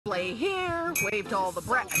display here, wave to all the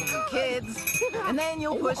kids, and then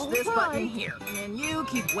you'll push this button here. And then you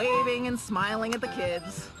keep waving and smiling at the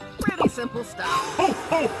kids. Pretty simple stuff. Ho,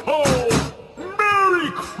 ho, ho!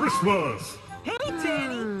 Merry Christmas! Hey,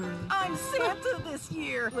 Tani! I'm Santa this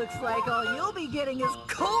year. Looks like all you'll be getting is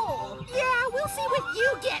coal. Yeah, we'll see what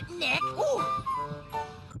you get, Nick. Ooh.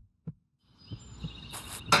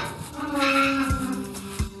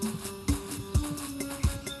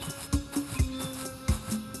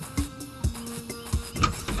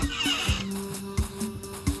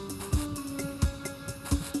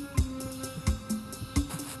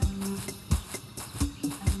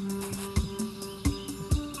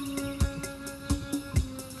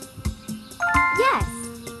 Yes,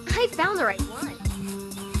 I found the right one.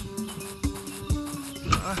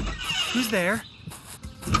 Who's there?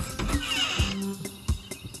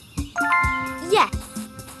 Yes,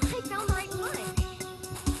 I found the right one.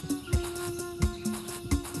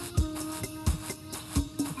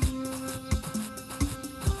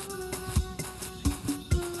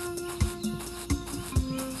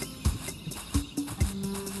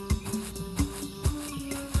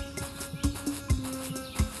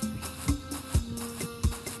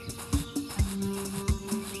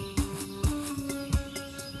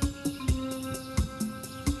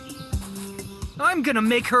 I'm gonna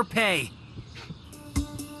make her pay.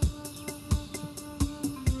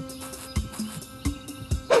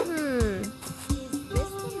 Is this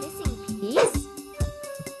the missing piece?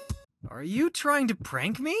 Are you trying to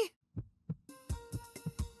prank me?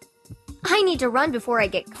 I need to run before I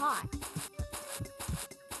get caught.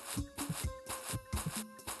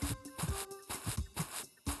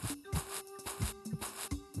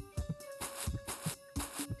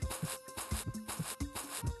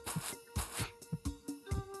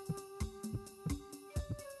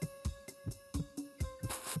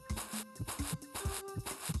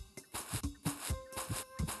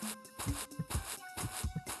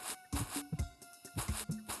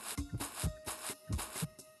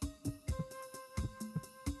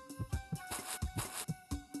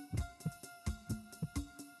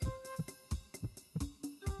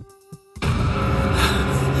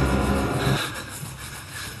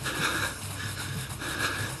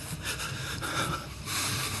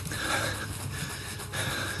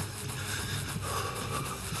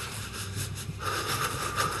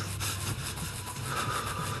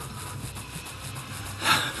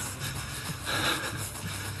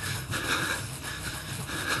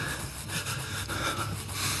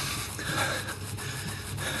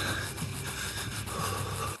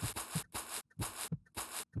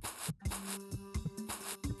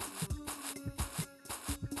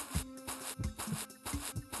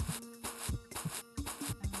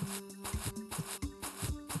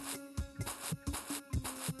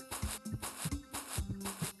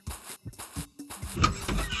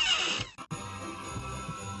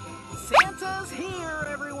 Santa's here,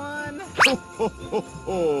 everyone! Ho, ho, ho,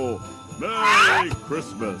 ho! Merry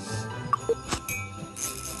Christmas!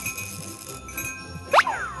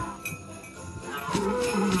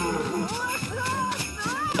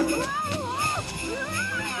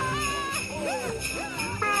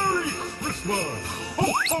 Merry Christmas! Ho,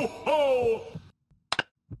 ho, ho!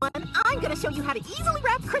 I'm gonna show you how to easily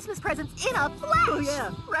wrap Christmas presents in a flash! Oh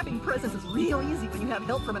yeah, wrapping presents is real easy when you have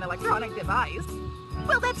help from an electronic device.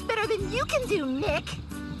 Well, that's better than you can do, Nick!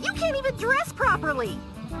 You can't even dress properly!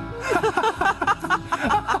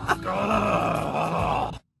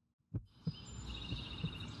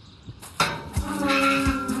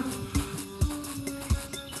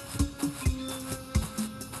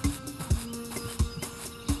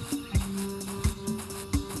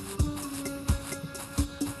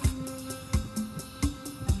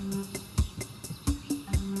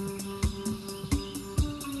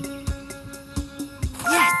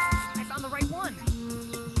 Yes! I found the right one!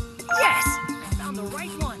 Yes! I found the right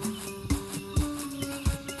one!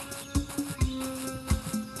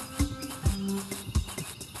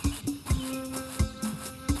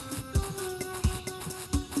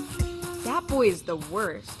 That boy is the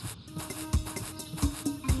worst.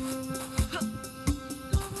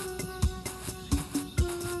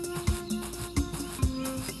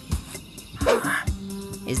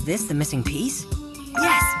 Is this the missing piece?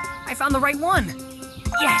 Yes! I found the right one!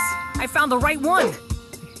 Yes! I found the right one!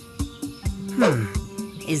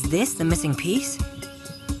 Is this the missing piece?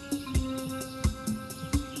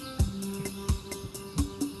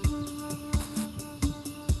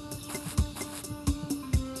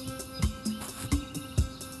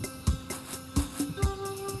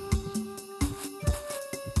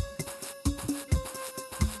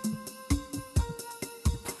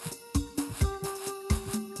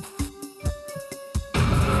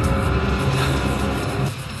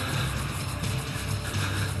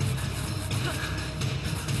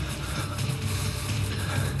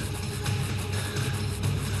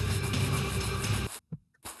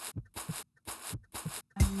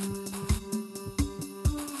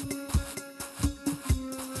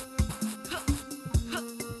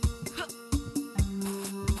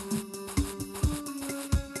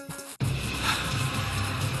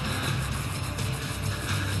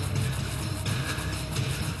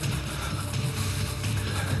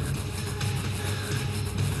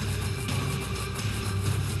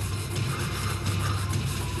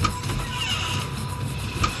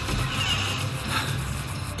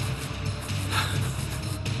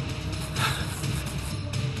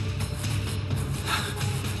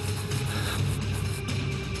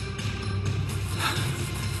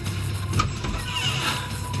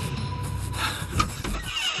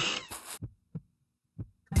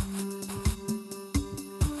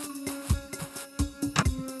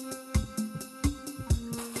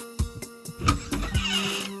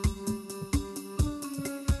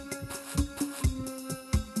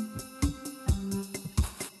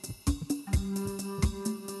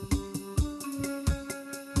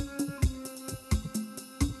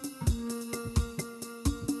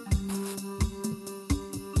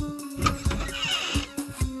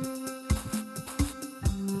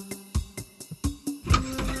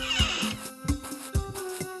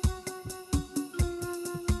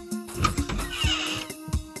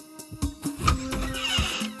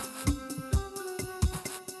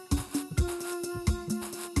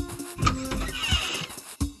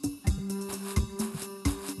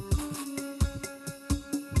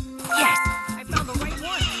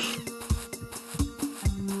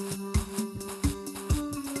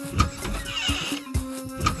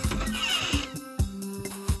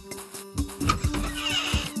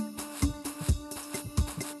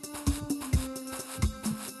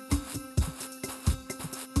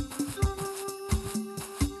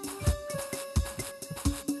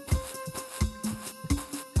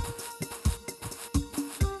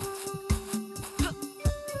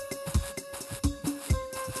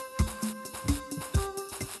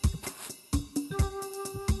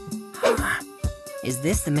 Is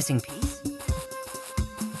this the missing piece?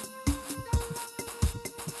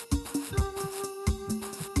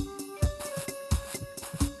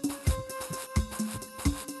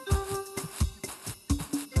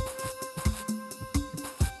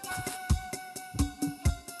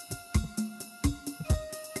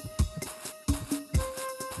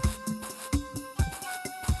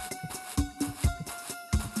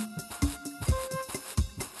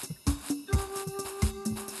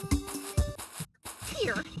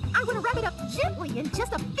 Here, I want to wrap it up gently in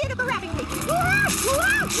just a bit of a wrapping tape.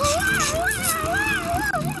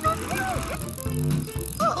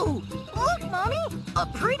 Oh, look, Mommy! A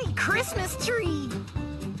pretty Christmas tree!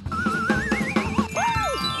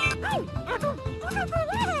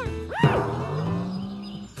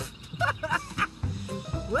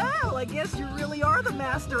 Well, I guess you really are the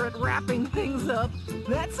master at wrapping things up.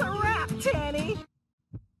 That's a wrap, Tani.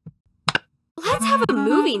 Let's have a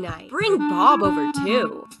movie night. Bring Bob over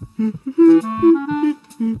too.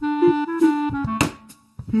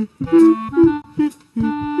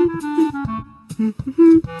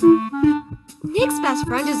 Nick's best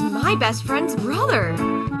friend is my best friend's brother.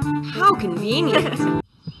 How convenient.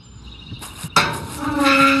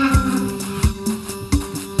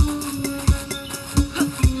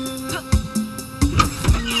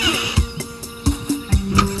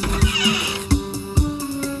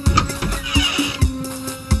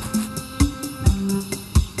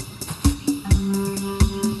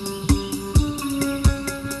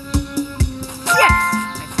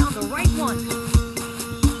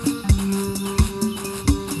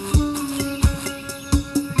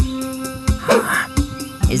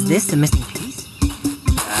 Is this the missing piece?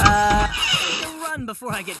 Run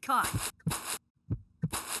before I get caught.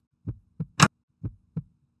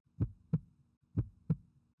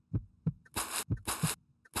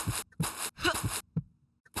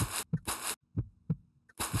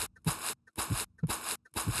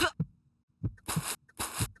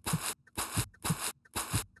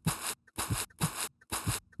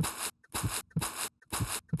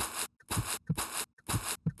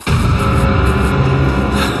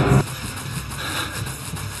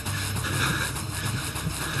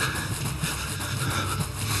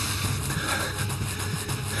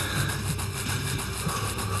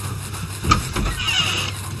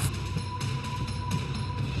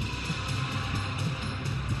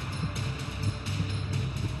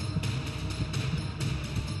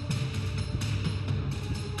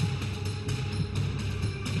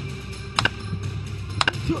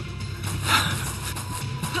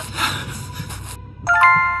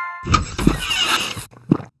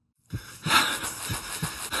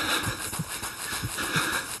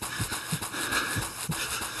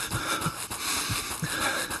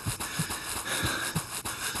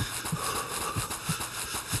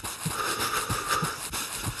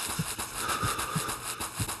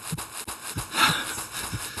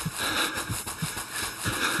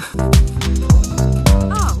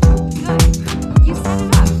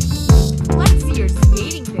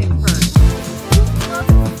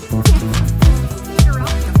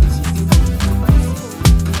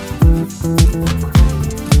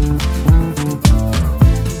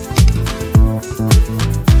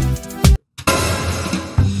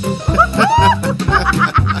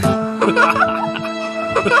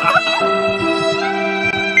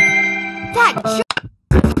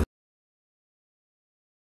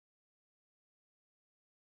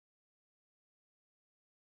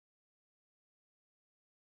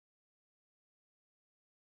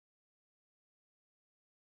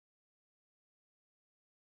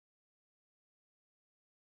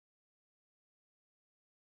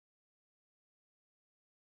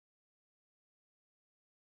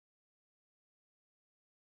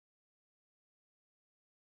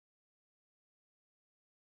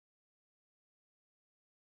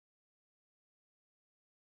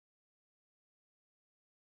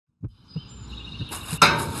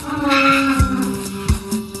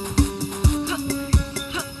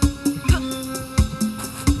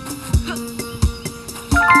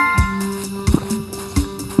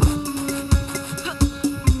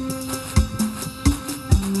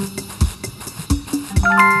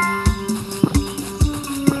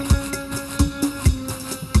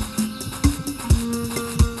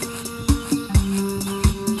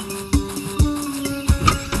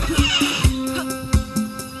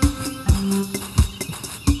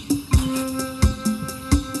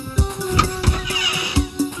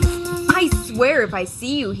 if I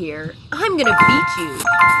see you here, I'm gonna beat you.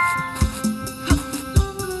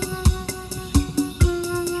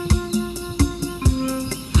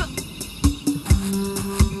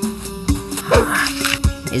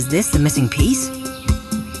 Is this the missing piece?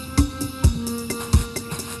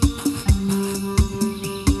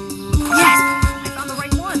 Yes! I found the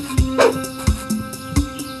right one!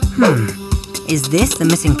 Is this the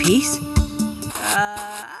missing piece?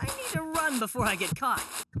 I need to run before I get caught.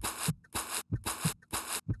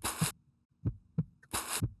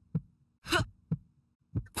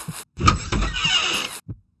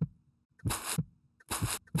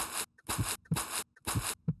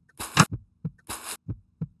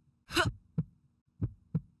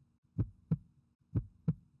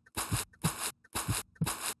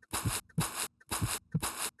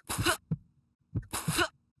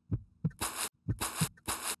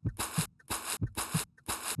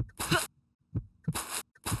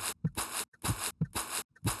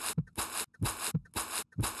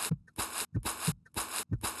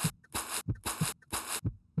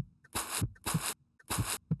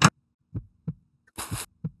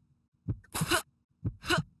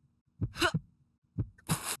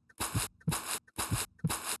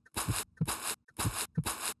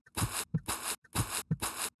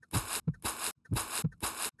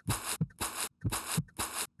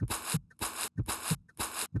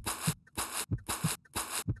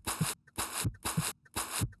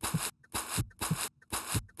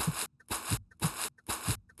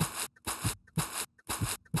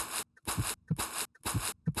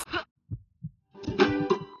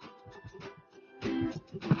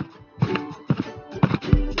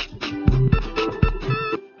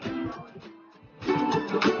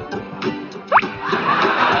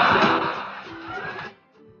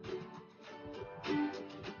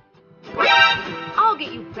 I'll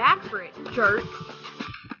get you back for it, jerk.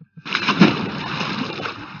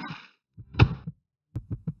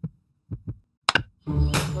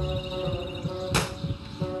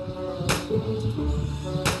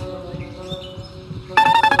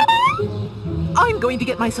 I'm going to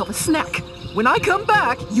get myself a snack. When I come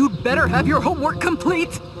back, you'd better have your homework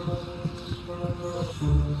complete.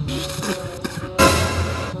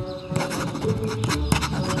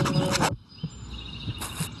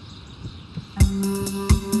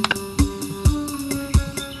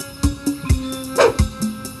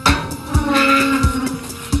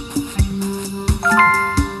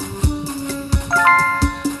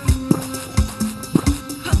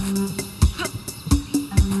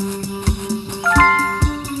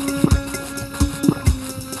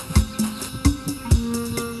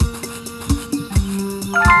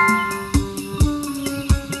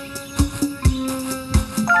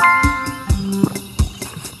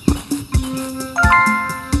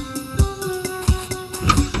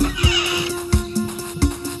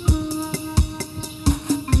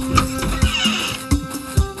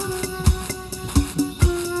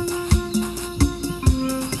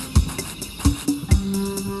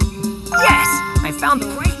 Found the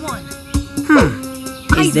right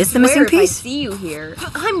one. Is this the missing If I piece? see you here,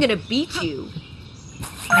 I'm gonna beat you.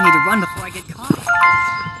 I need to run Before I get caught.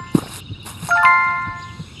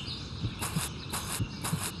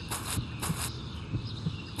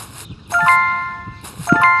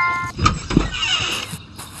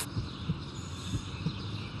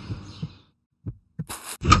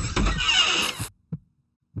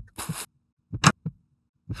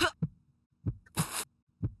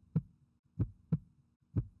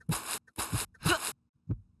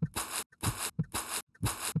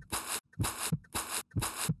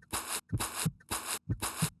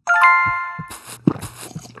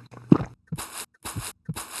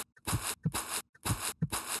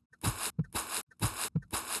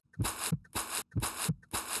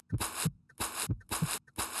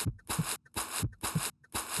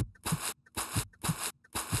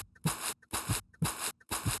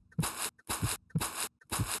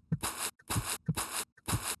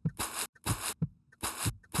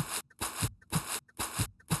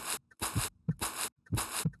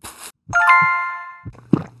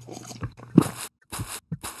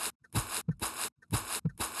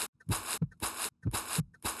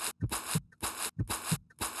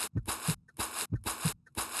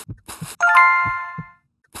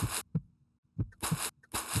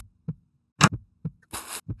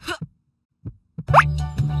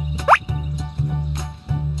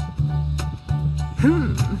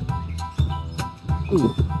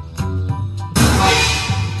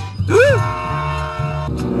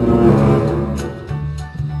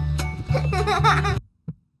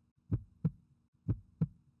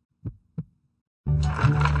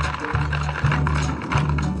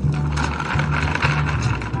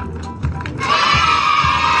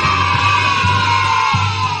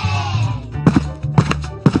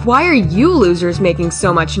 Why are you losers making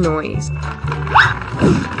so much noise?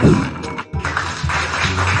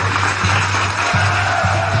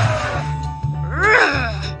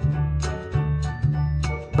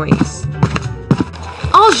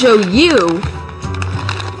 I'll show you!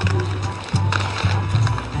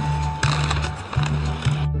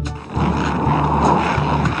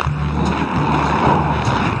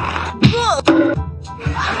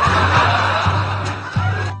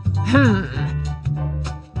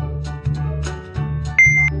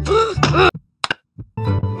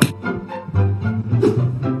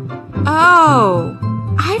 Oh,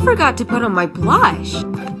 I forgot to put on my blush.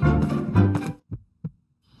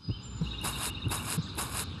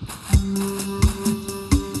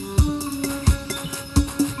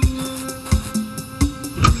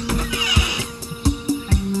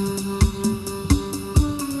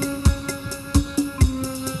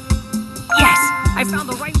 I found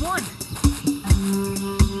the right one!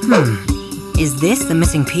 Is this the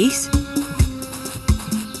missing piece?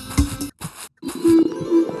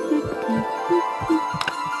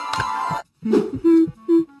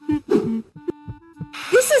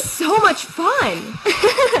 This is so much fun!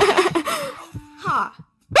 Ha!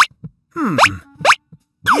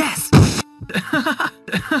 Yes!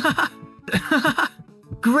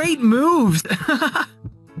 Great moves!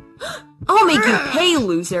 I'll make you pay,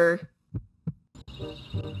 loser!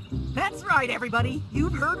 That's right, everybody.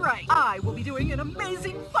 You've heard right. I will be doing an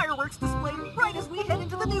amazing fireworks display right as we head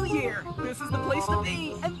into the new year. This is the place to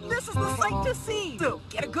be, and this is the sight to see. So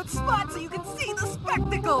get a good spot so you can see the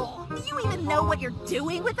spectacle. Do you even know what you're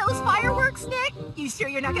doing with those fireworks, Nick? You sure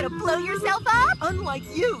you're not gonna blow yourself up? Unlike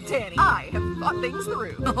you, Tani, I have thought things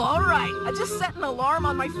through. All right, I just set an alarm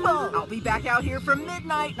on my phone. I'll be back out here from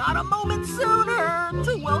midnight, not a moment sooner,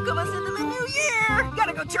 to welcome us into the new year.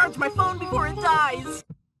 Gotta go charge my phone before it dies.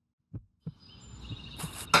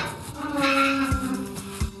 I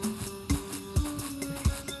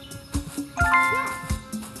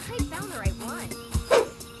found the right one.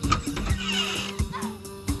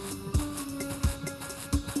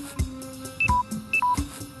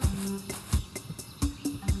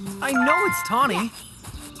 I know it's Tani! I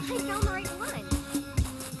found the right one.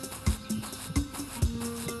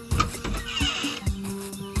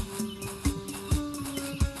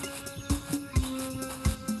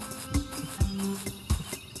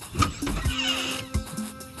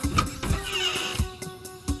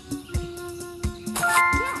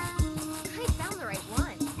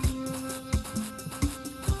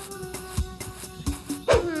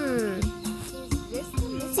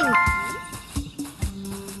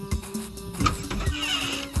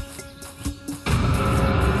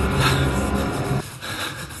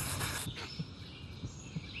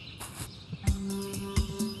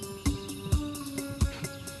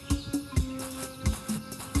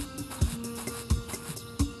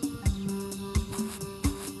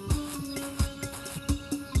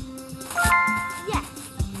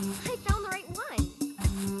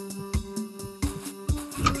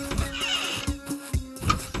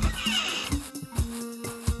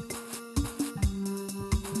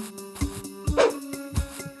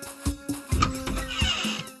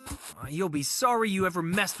 You'll be sorry you ever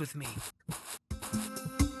messed with me.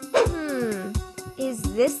 Is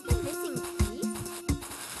this the missing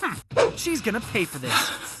piece? She's gonna pay for this.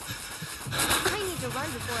 I need to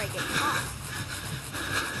run before I get caught.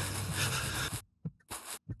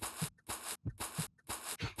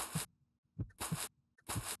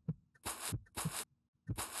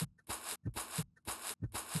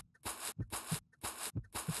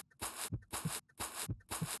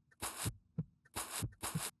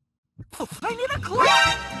 I need a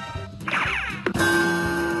clock!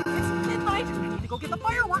 It's midnight! I need to go get the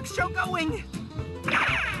fireworks show going!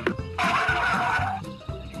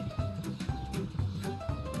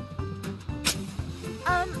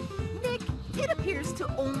 Nick, it appears to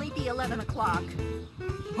only be 11 o'clock.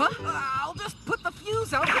 What? I'll just put the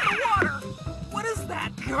fuse out with the water! What is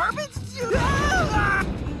that, garbage?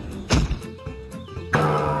 I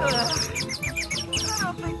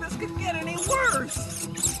don't think this could get any worse!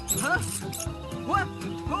 Huh? What?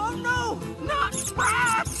 Oh no! Not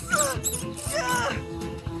rats!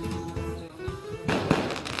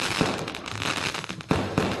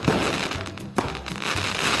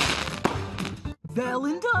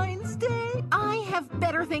 Valentine's Day? I have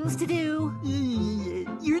better things to do.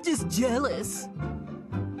 You're just jealous.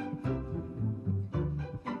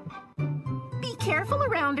 Be careful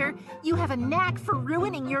around her. You have a knack for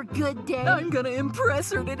ruining your good day. I'm gonna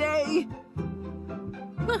impress her today.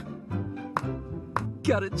 Huh.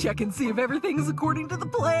 Gotta check and see if everything's according to the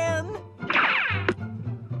plan.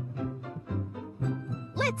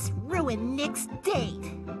 Let's ruin Nick's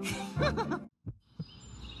date.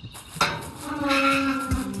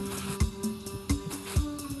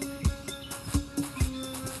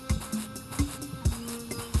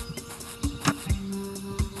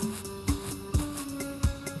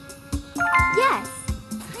 Yes,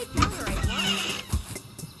 I found the right one.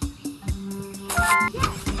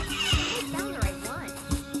 Yes, I found the right one.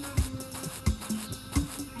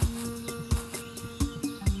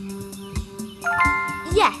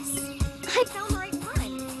 Yes, I found the right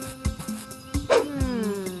one.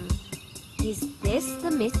 Is this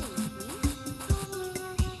the missing piece?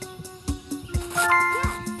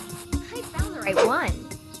 Yes, I found the right one.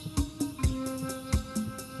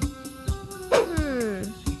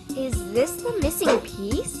 Is this the missing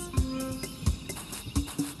piece?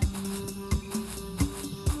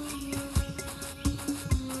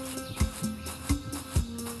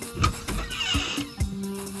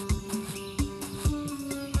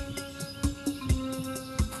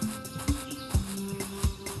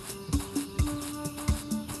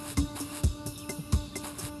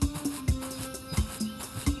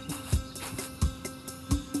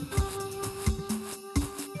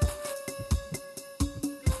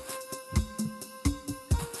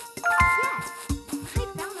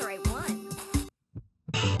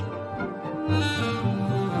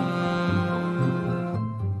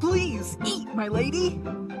 Please eat, my lady.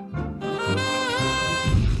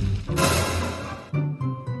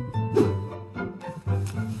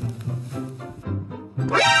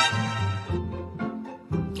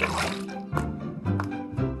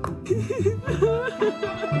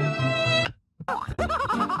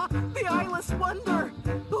 The eyeless wonder.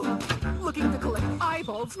 Oh, looking to collect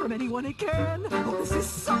eyeballs from anyone it can. Oh, this is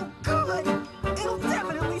so good. It'll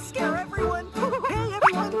definitely scare everyone. Hey,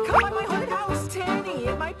 everyone, come by my haunted house. Tani,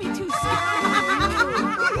 it might be too scary.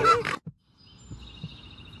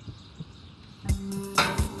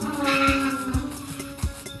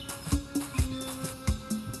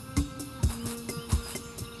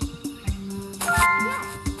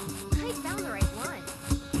 I found the right one.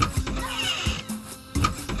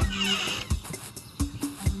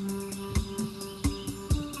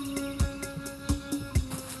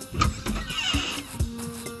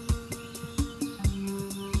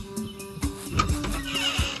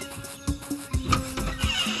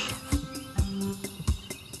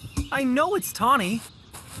 I know it's Tani.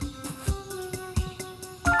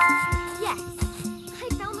 Yes, I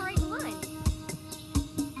found the right one.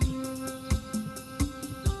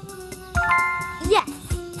 Yes,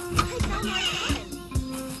 I found the right one.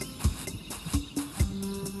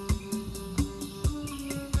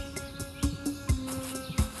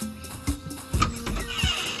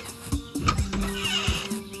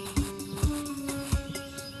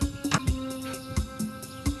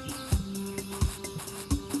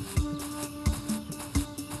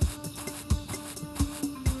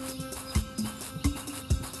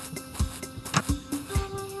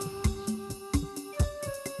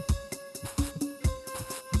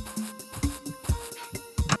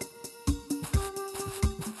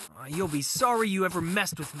 You'll be sorry you ever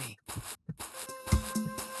messed with me.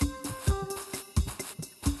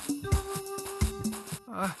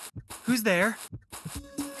 Who's there?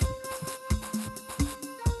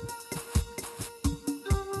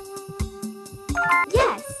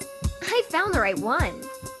 Yes, I found the right one.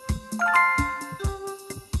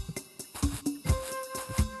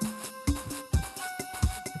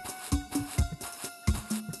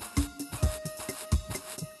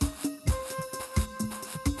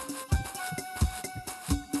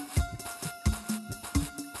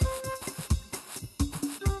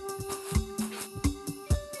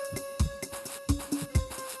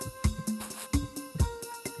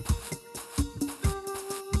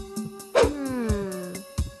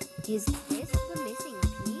 Is this the missing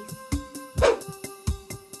piece?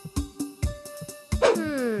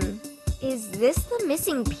 Is this the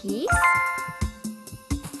missing piece?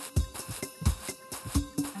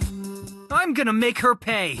 I'm gonna make her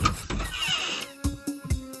pay.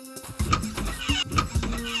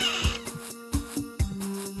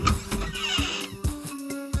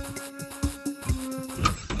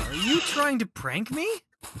 Are you trying to prank me?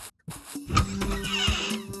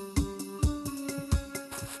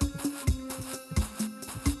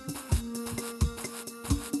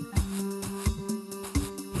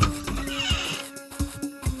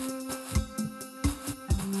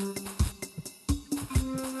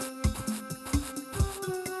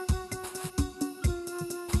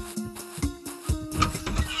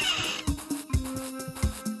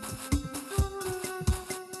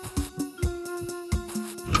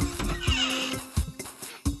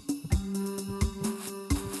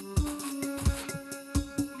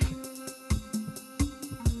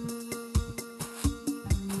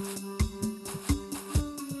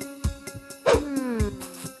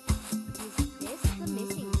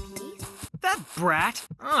 brat!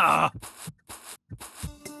 Ugh!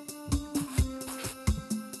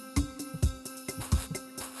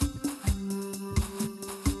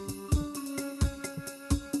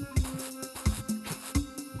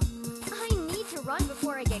 I need to run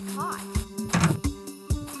before I get caught.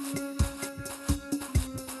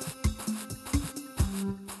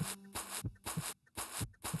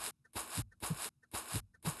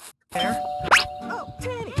 Oh,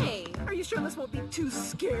 Tani! Hey. Are you sure this won't be too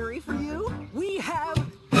scary for you? We have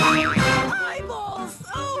eyeballs!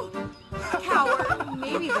 Oh! Coward,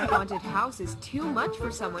 maybe the haunted house is too much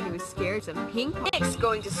for someone who is scared some pink Nick's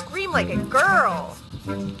going to scream like a girl.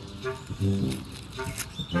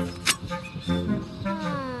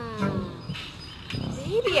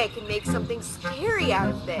 Maybe I can make something scary out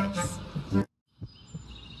of this.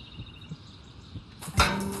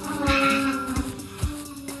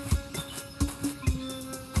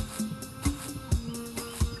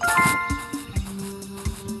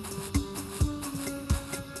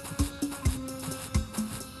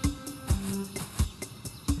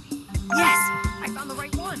 Yes! I found the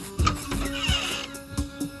right one!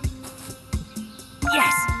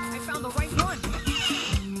 Yes! I found the right one!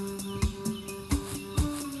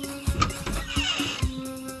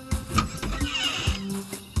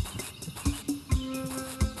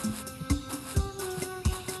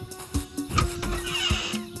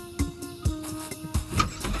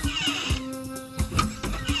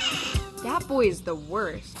 That boy is the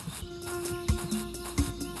worst.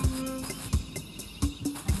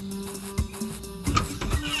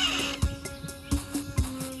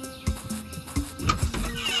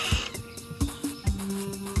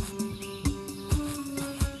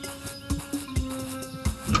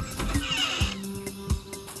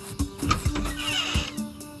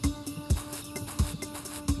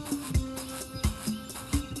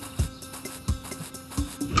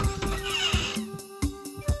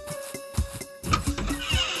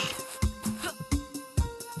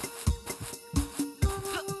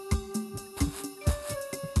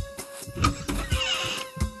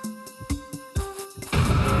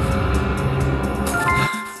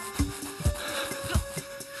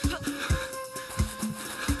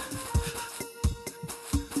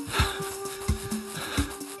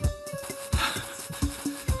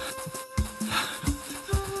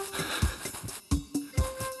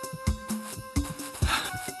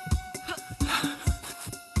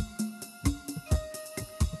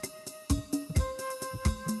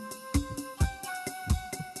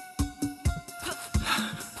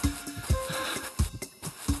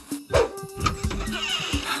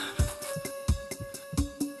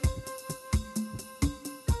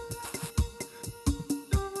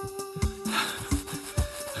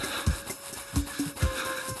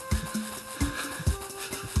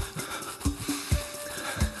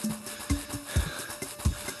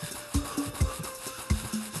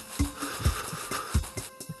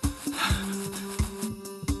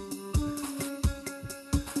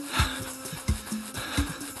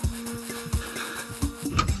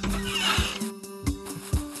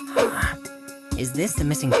 Is this the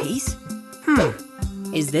missing piece?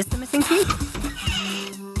 Is this the missing piece?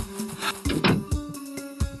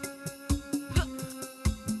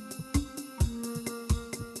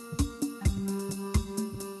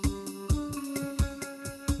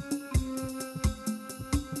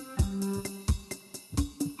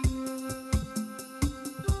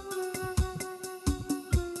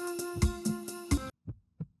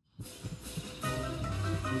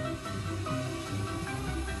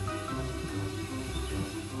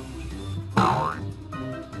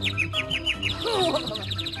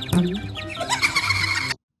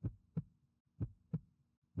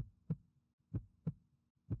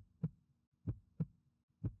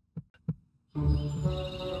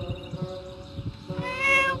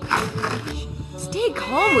 Stay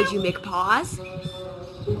calm, would you, McPaws?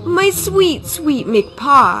 My sweet, sweet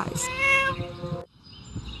McPaws.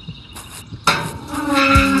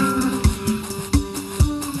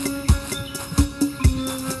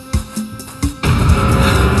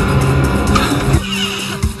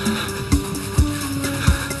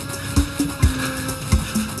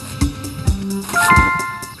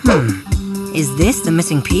 Is this the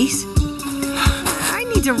missing piece? I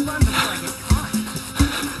need to run before I get caught.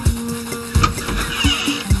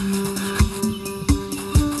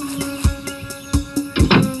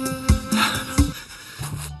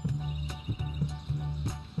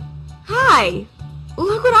 Hi!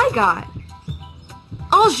 Look what I got!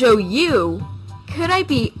 I'll show you! Could I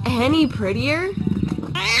be any prettier?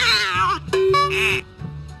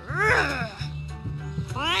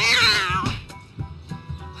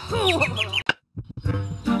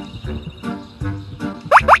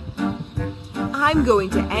 I'm going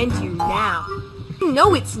to end you now.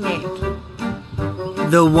 No, it's Nick.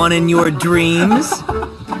 The one in your dreams?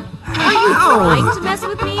 Are you trying to mess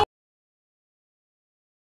with me?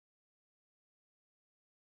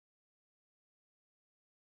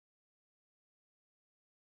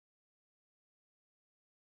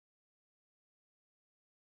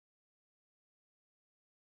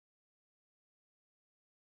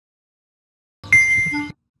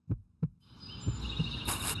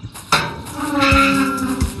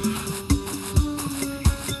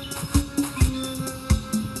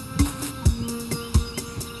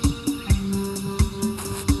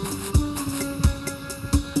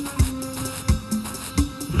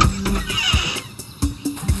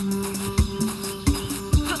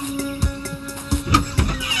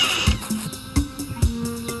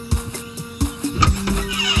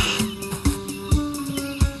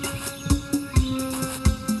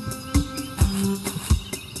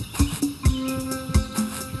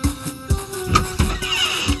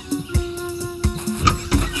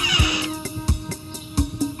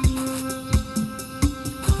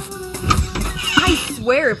 I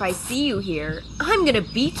swear if I see you here, I'm gonna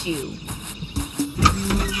beat you.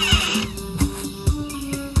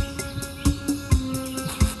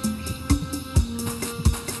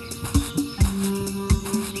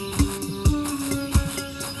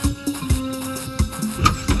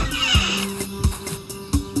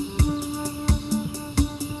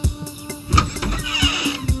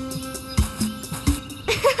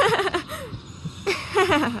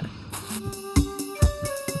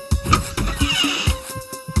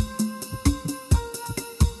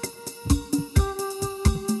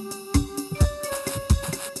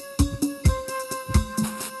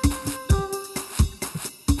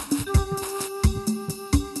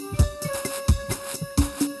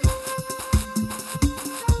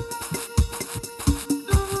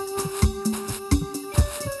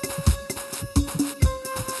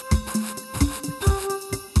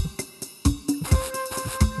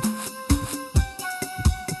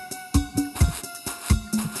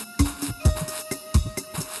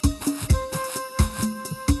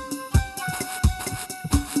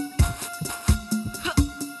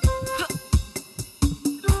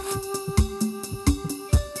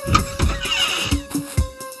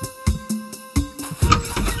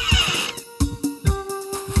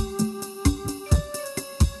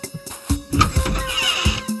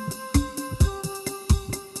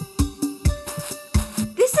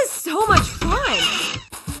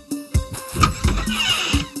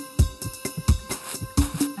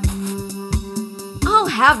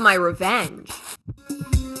 Have my revenge.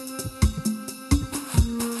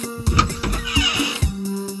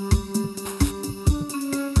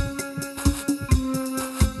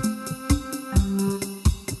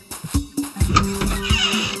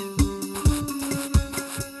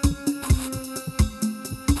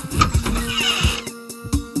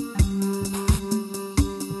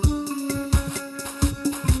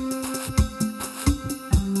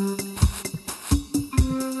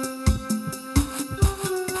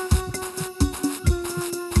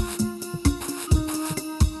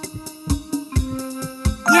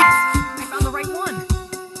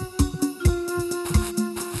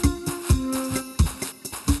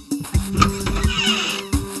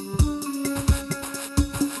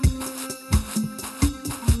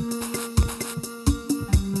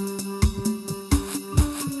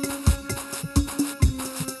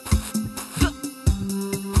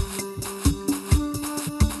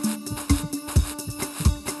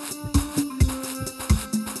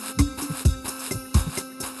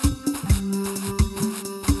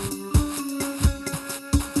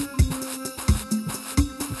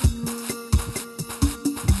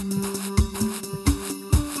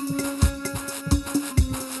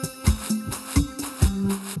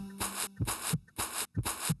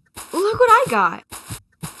 Look what I got.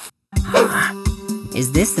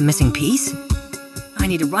 Is this the missing piece? I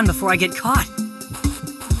need to run before I get caught.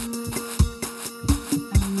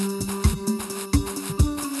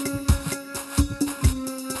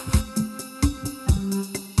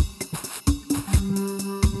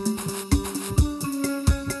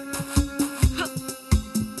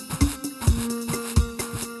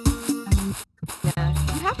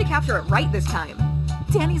 You have to capture it right this time.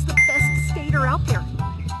 Danny's the best skater out there.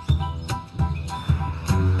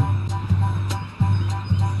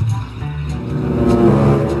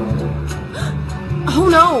 Oh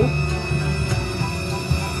no!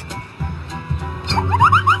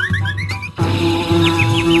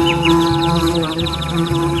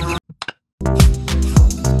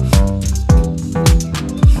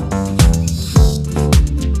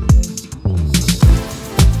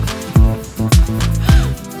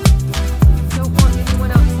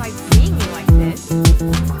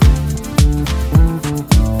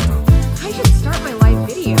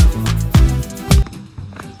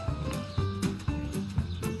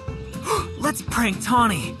 Let's prank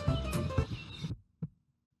Tani.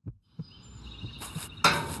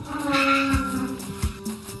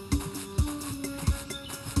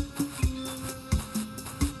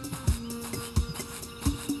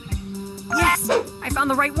 Yes! I found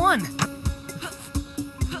the right one!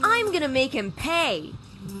 I'm gonna make him pay.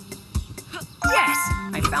 Yes!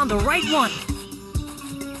 I found the right one!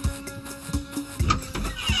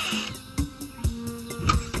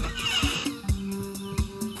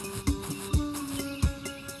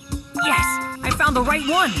 Yes! I found the right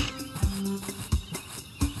one!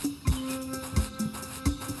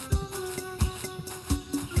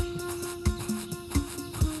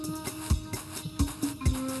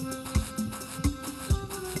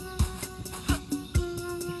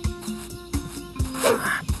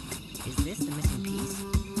 Is this the missing piece?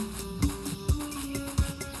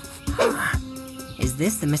 Is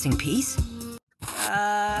this the missing piece?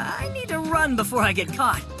 I need to run before I get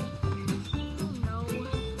caught.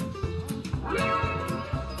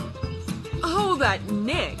 Oh, that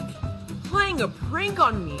Nick. Playing a prank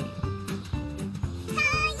on me.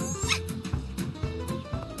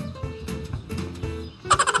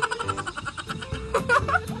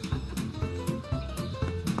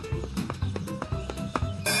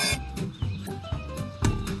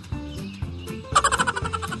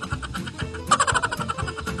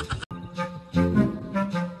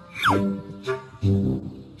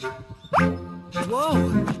 Whoa!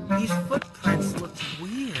 These footprints look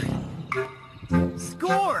weird.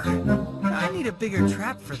 Score! I need a bigger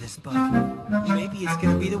trap for this bug. Maybe it's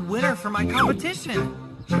gonna be the winner for my competition.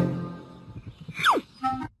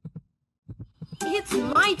 It's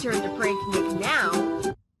my turn to prank Nick now.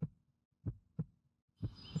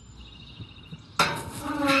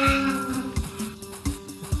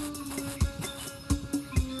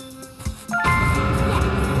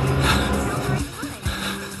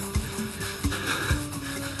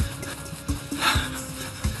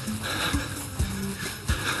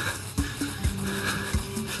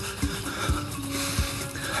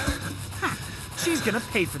 She's gonna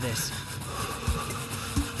pay for this.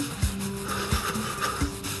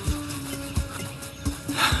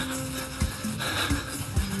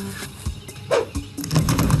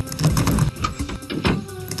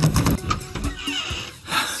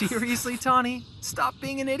 Seriously, Tani? Stop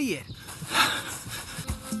being an idiot.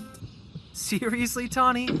 Seriously,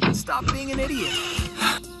 Tani? Stop being an idiot.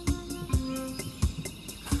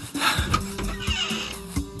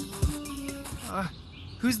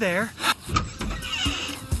 Who's there?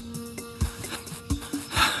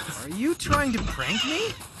 Are you trying to prank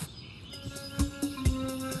me?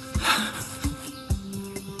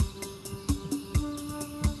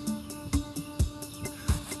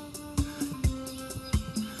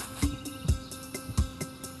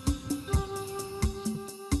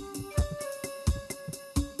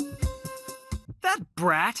 That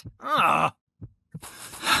brat! Ugh!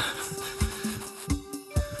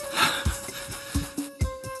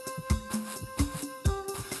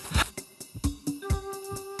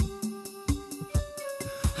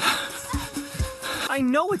 I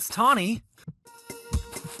know it's Tani.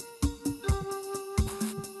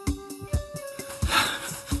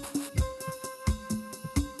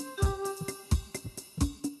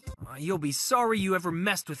 You'll be sorry you ever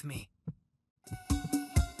messed with me.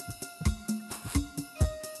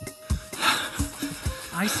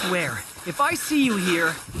 I swear, if I see you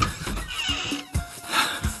here...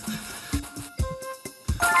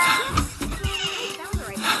 I found the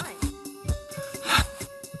right one.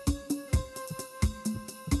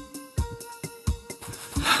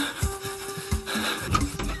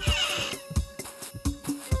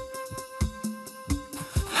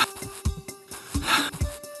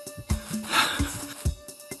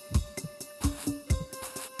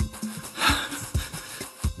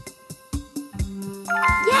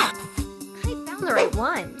 Yes! I found the right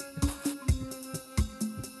one.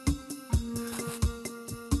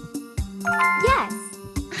 Yes!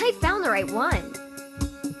 I found the right one.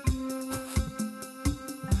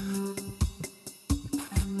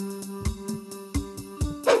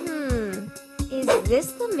 Is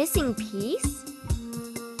this the missing piece?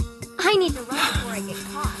 I need to run before I get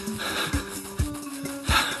caught.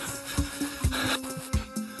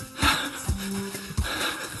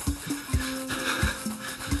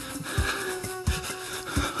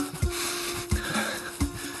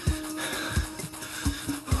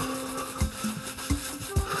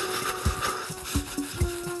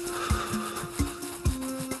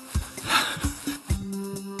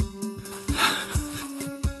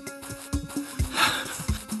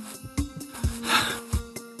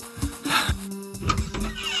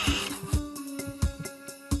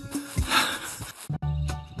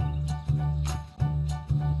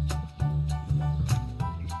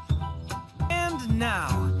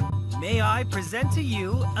 I present to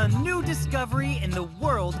you a new discovery in the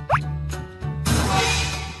world.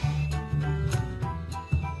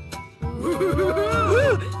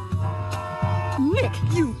 Nick,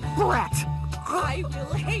 you brat! I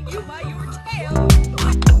will hang you by your tail!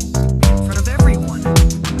 In front of everyone.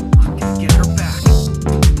 I'm gonna get her back.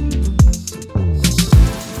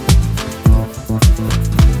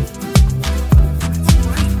 That's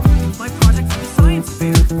right. My project for the science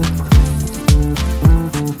fair.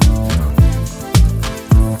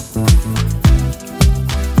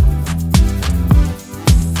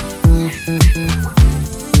 Bad hair day.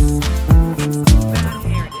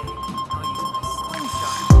 I'll use my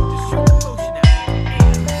slingshot to shoot the potion at you and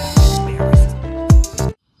embarrassed.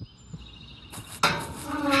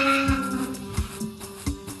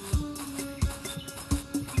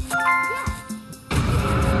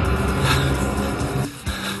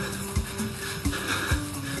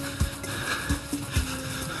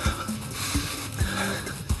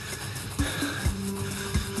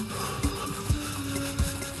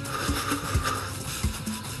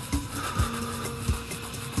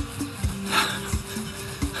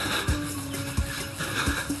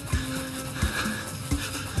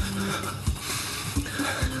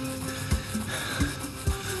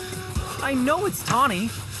 I know it's Tani.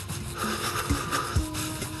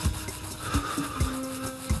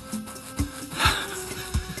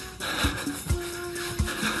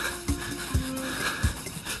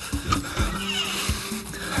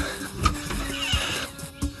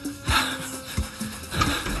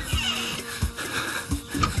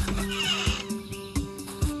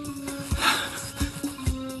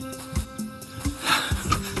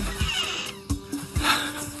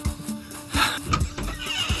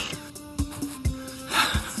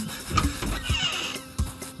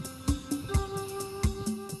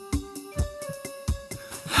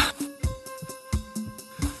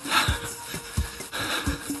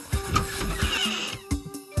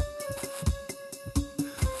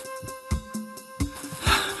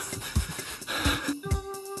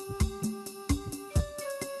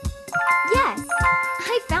 Yes,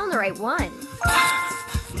 I found the right one.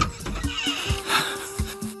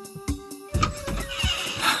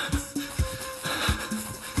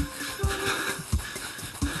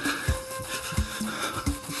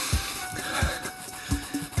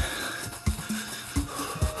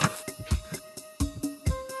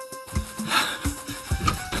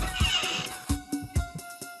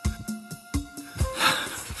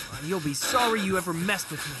 You'll be sorry you ever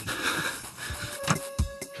messed with me.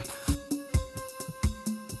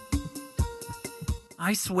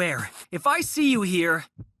 I swear, if I see you here...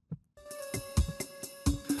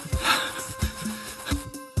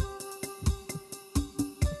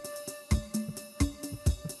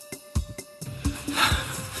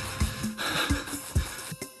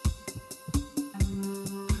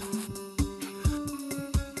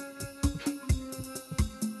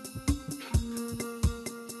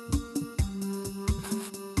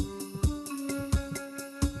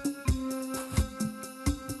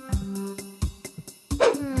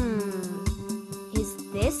 Is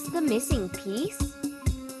this the missing piece?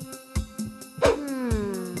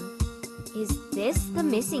 Is this the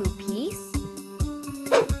missing piece?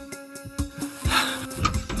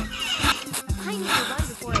 I need to run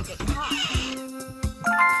before I get caught.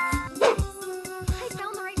 Yes! I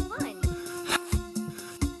found the right one!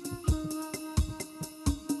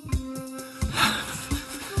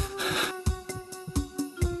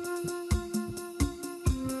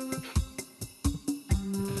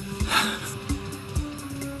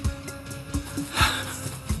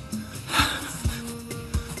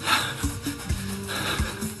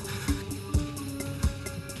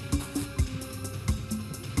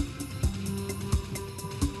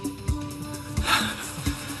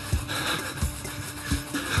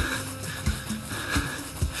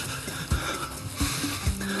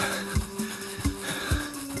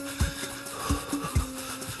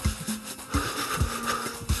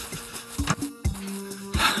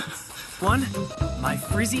 One, my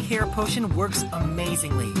frizzy hair potion works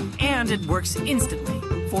amazingly, and it works instantly.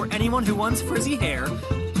 For anyone who wants frizzy hair,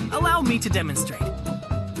 allow me to demonstrate.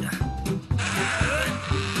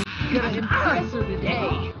 Gonna impress her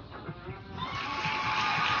today.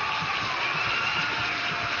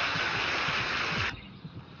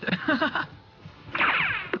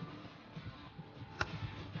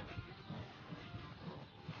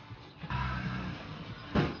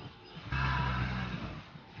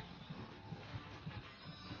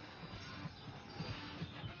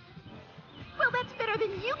 Well, that's better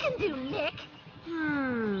than you can do, Nick!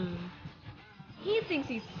 He thinks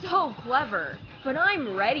he's so clever, but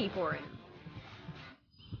I'm ready for him.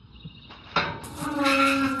 Yes,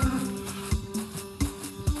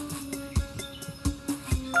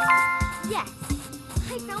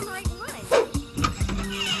 I found the right one.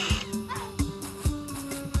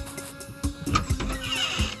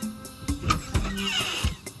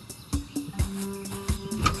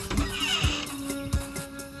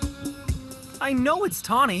 I know it's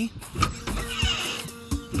Tani.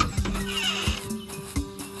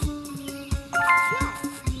 Yes,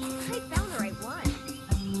 I found the right one.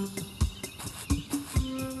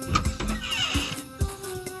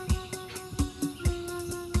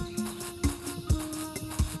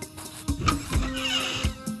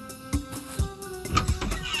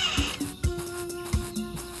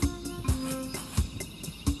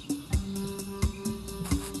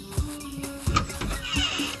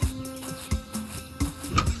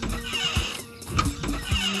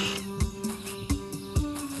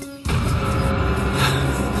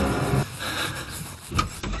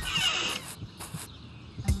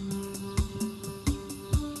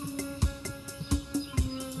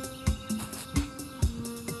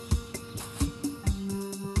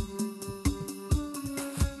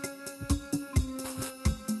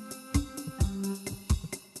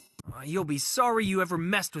 You'll be sorry you ever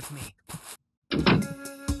messed with me.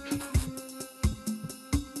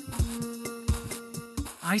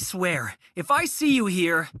 I swear, if I see you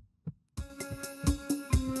here...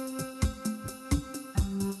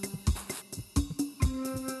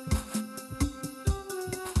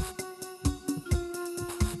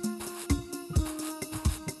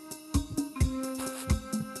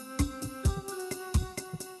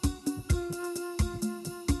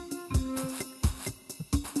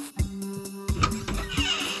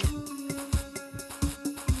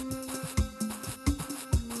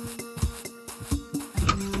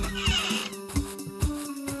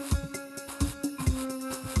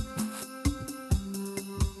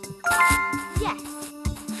 Yes,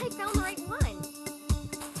 I found the right one.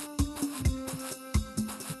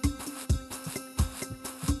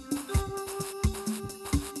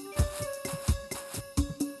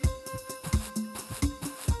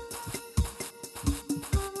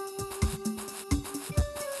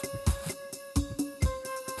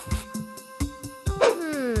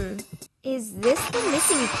 Is this the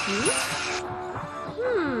missing piece?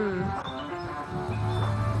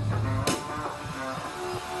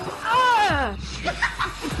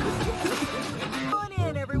 Come on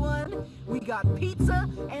in, everyone. We got pizza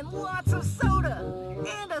and lots of soda.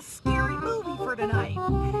 And a scary movie for tonight.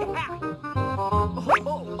 Oh,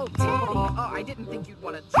 Tani. Oh, I didn't think you'd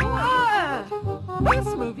want to join. This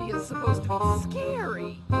movie is supposed to be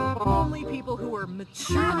scary. Only people who are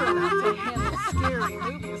mature enough to handle scary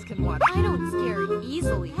movies can watch. I don't scare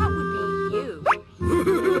easily. That would be you.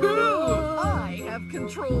 I have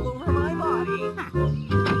control over my body.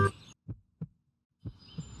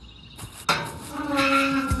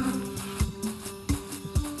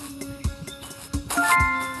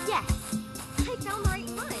 Yes, I found the right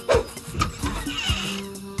one.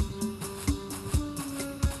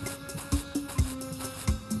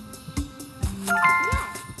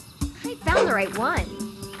 Yes, I found the right one.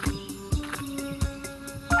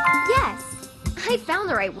 Yes, I found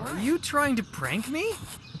the right Are one. you trying to prank me?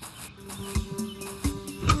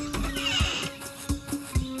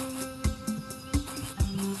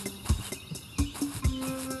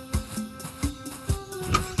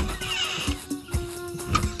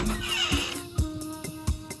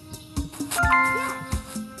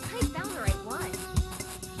 Yes, I found the right one.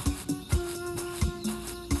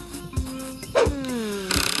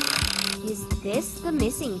 Is this the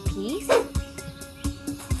missing piece?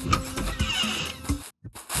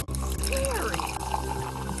 Scary.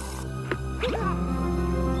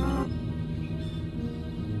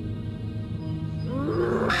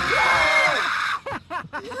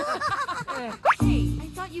 Hey, I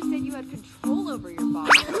thought you said you had control over your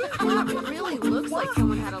body. It really looks like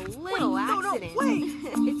someone had a little accident. wait.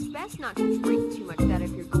 It's best not to drink too much of that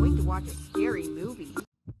if you're going to watch a scary movie.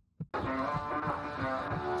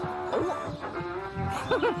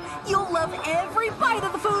 You'll love every bite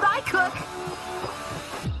of the food I cook.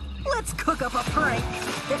 Let's cook up a prank.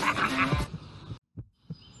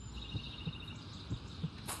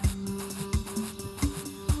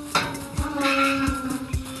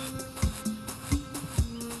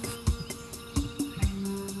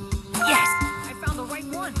 Yes! I found the right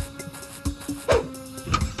one!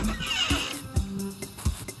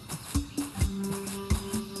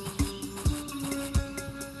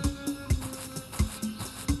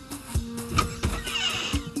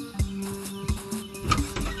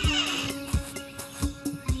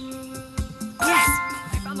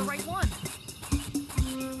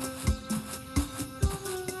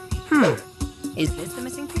 Is this the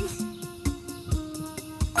missing piece?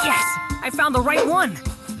 Yes! I found the right one!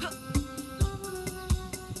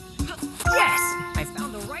 Yes! I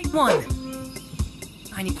found the right one!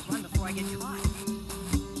 I need to run before I get caught.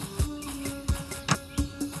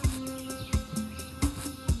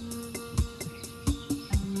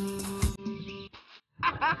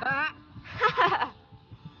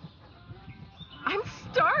 I'm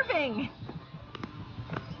starving.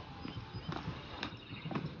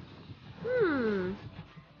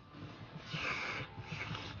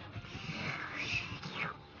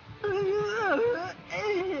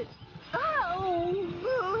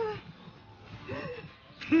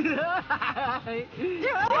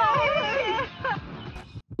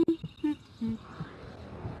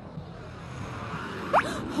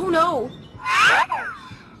 Oh no!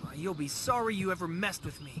 You'll be sorry you ever messed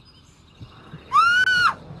with me.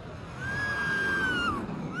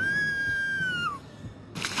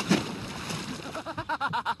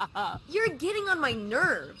 You're getting on my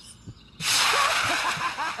nerves.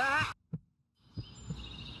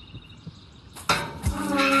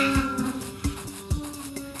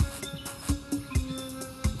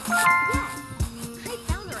 I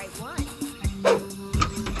found the right one.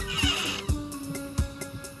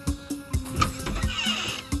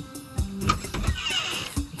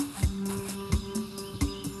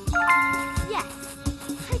 Yes,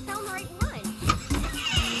 I found the right one.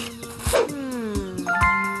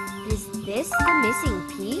 Is this the missing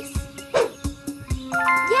piece?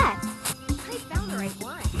 Yes, I found the right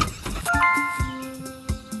one.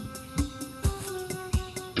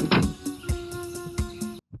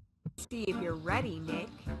 See if you're ready, Nick.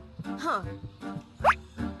 Huh.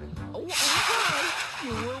 Oh, okay.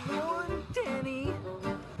 You were warned, Tani.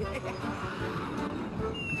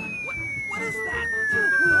 What is that?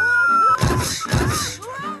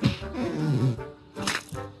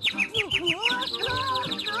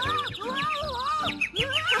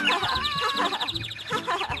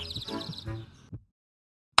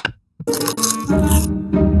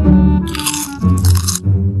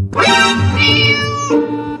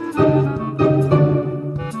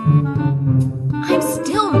 I'm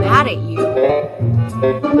still mad at you.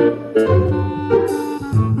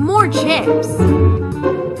 More chips.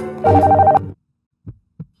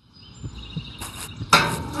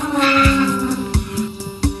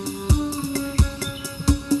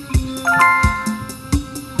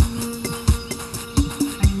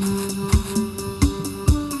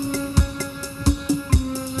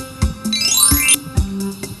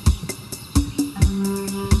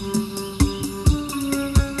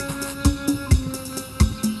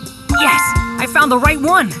 Yes! I found the right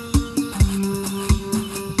one!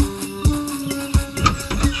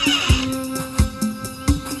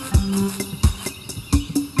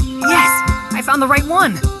 Yes! I found the right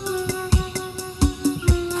one!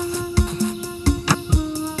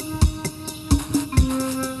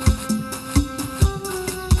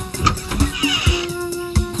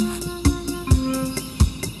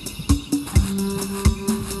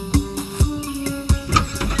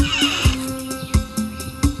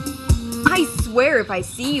 I swear if I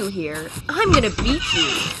see you here, I'm gonna beat you.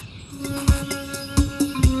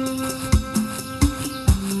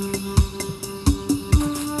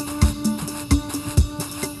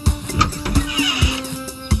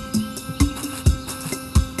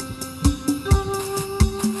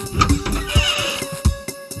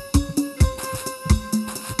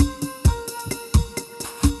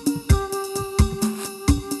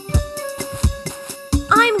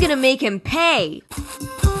 I'm gonna make him pay.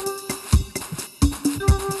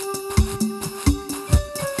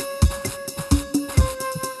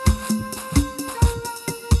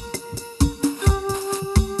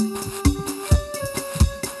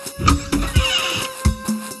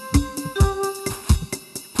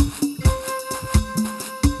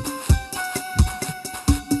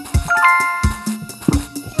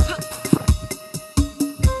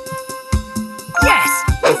 Yes!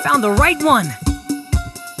 I found the right one!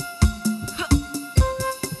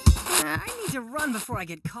 I need to run before I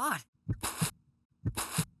get caught.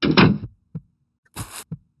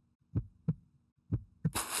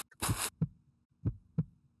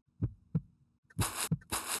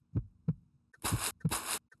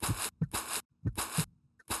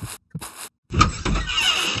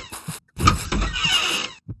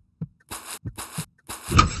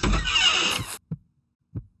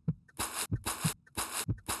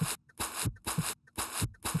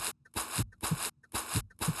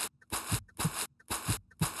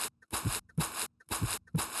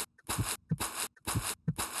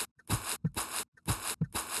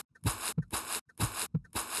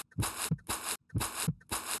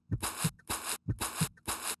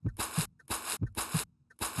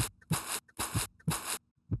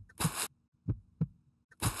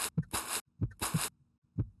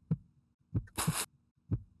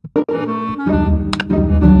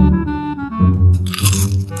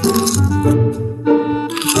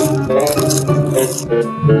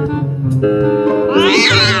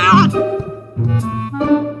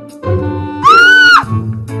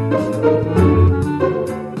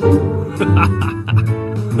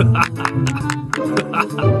 Ha